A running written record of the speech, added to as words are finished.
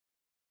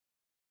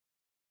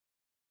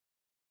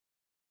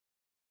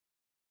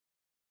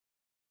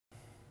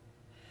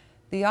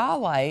The AAH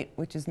Light,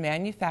 which is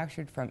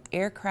manufactured from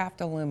aircraft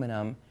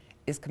aluminum,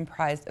 is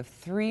comprised of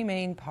three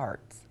main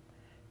parts: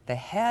 the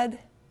head,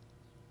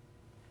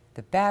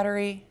 the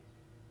battery,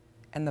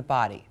 and the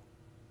body.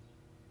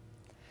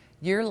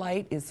 Your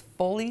light is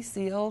fully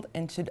sealed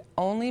and should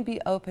only be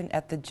open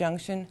at the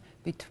junction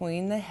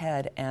between the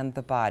head and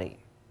the body.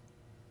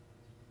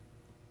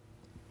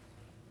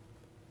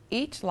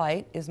 Each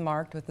light is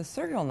marked with a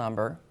serial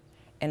number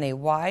and a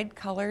wide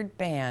colored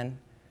band,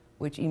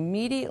 which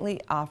immediately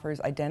offers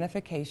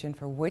identification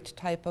for which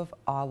type of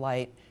AAH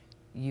light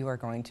you are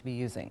going to be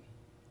using.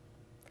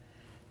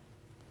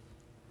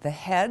 The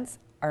heads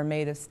are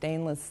made of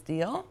stainless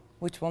steel,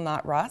 which will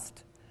not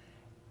rust,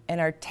 and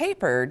are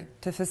tapered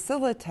to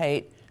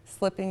facilitate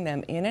slipping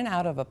them in and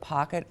out of a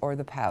pocket or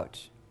the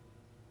pouch.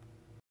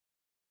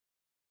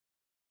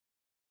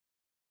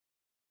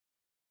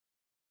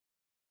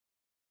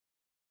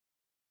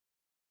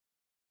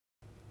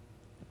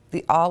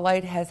 The AAH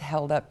Light has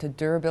held up to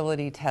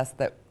durability tests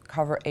that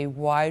cover a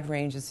wide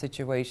range of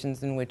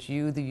situations in which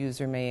you, the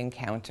user, may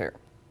encounter.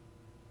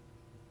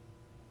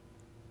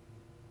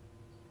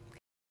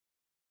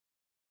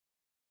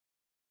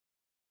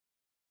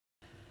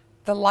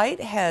 The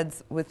light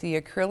heads with the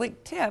acrylic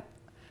tip,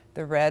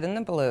 the red and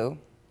the blue,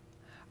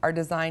 are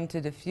designed to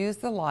diffuse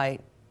the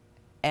light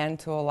and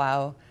to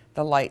allow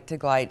the light to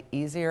glide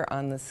easier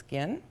on the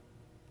skin.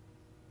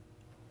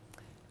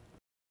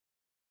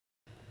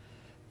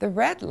 The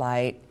red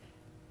light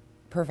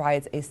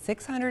provides a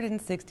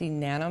 660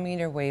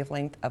 nanometer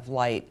wavelength of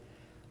light,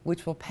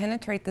 which will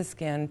penetrate the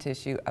skin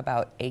tissue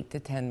about 8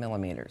 to 10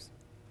 millimeters.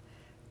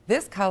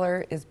 This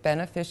color is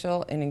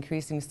beneficial in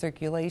increasing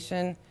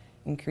circulation,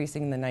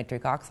 increasing the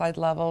nitric oxide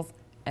levels,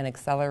 and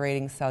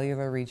accelerating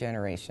cellular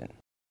regeneration.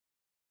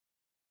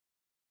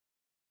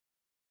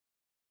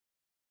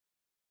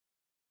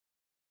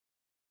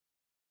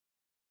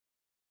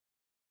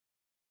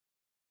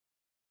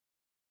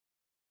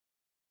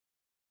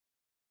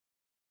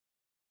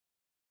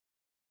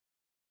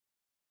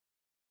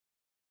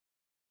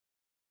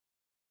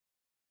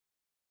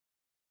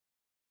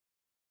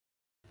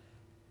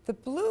 The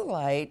blue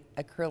light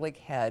acrylic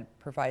head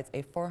provides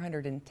a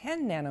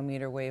 410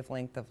 nanometer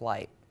wavelength of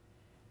light.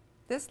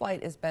 This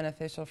light is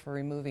beneficial for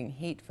removing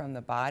heat from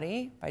the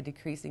body by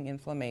decreasing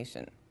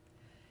inflammation.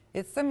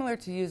 It's similar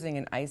to using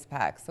an ice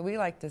pack, so we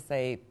like to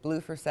say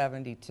blue for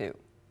 72.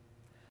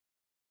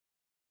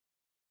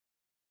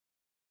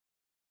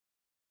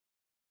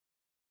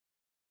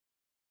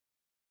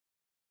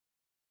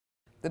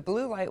 The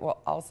blue light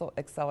will also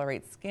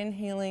accelerate skin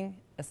healing,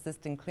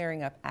 assist in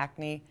clearing up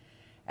acne,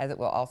 as it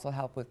will also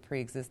help with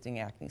pre-existing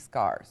acne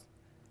scars.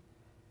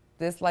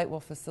 This light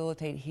will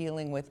facilitate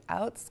healing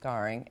without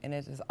scarring, and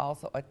it is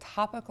also a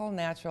topical,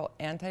 natural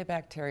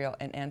antibacterial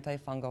and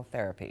antifungal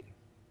therapy.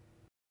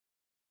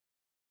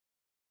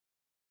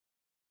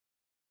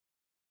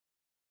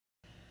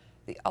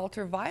 The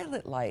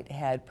ultraviolet light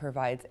head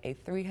provides a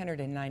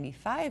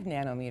 395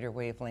 nanometer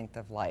wavelength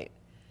of light.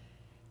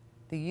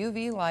 The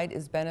UV light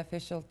is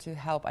beneficial to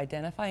help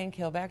identify and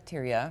kill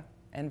bacteria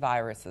and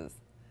viruses.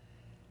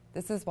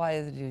 This is why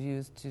it is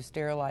used to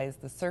sterilize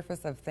the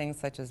surface of things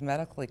such as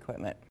medical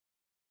equipment.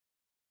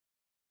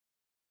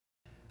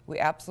 We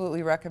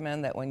absolutely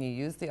recommend that when you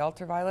use the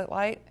ultraviolet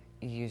light,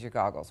 you use your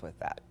goggles with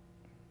that.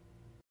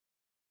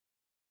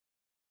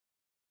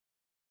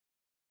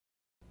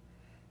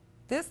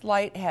 This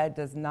light head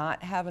does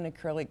not have an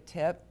acrylic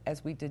tip,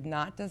 as we did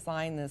not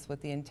design this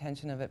with the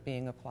intention of it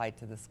being applied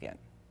to the skin.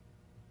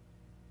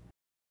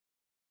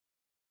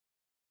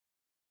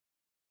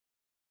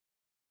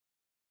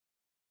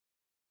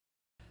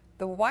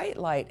 The white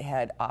light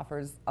head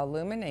offers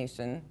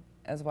illumination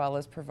as well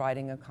as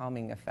providing a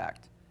calming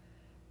effect.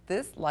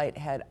 This light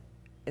head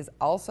is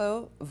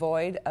also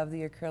void of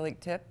the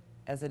acrylic tip,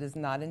 as it is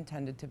not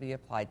intended to be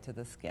applied to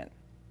the skin.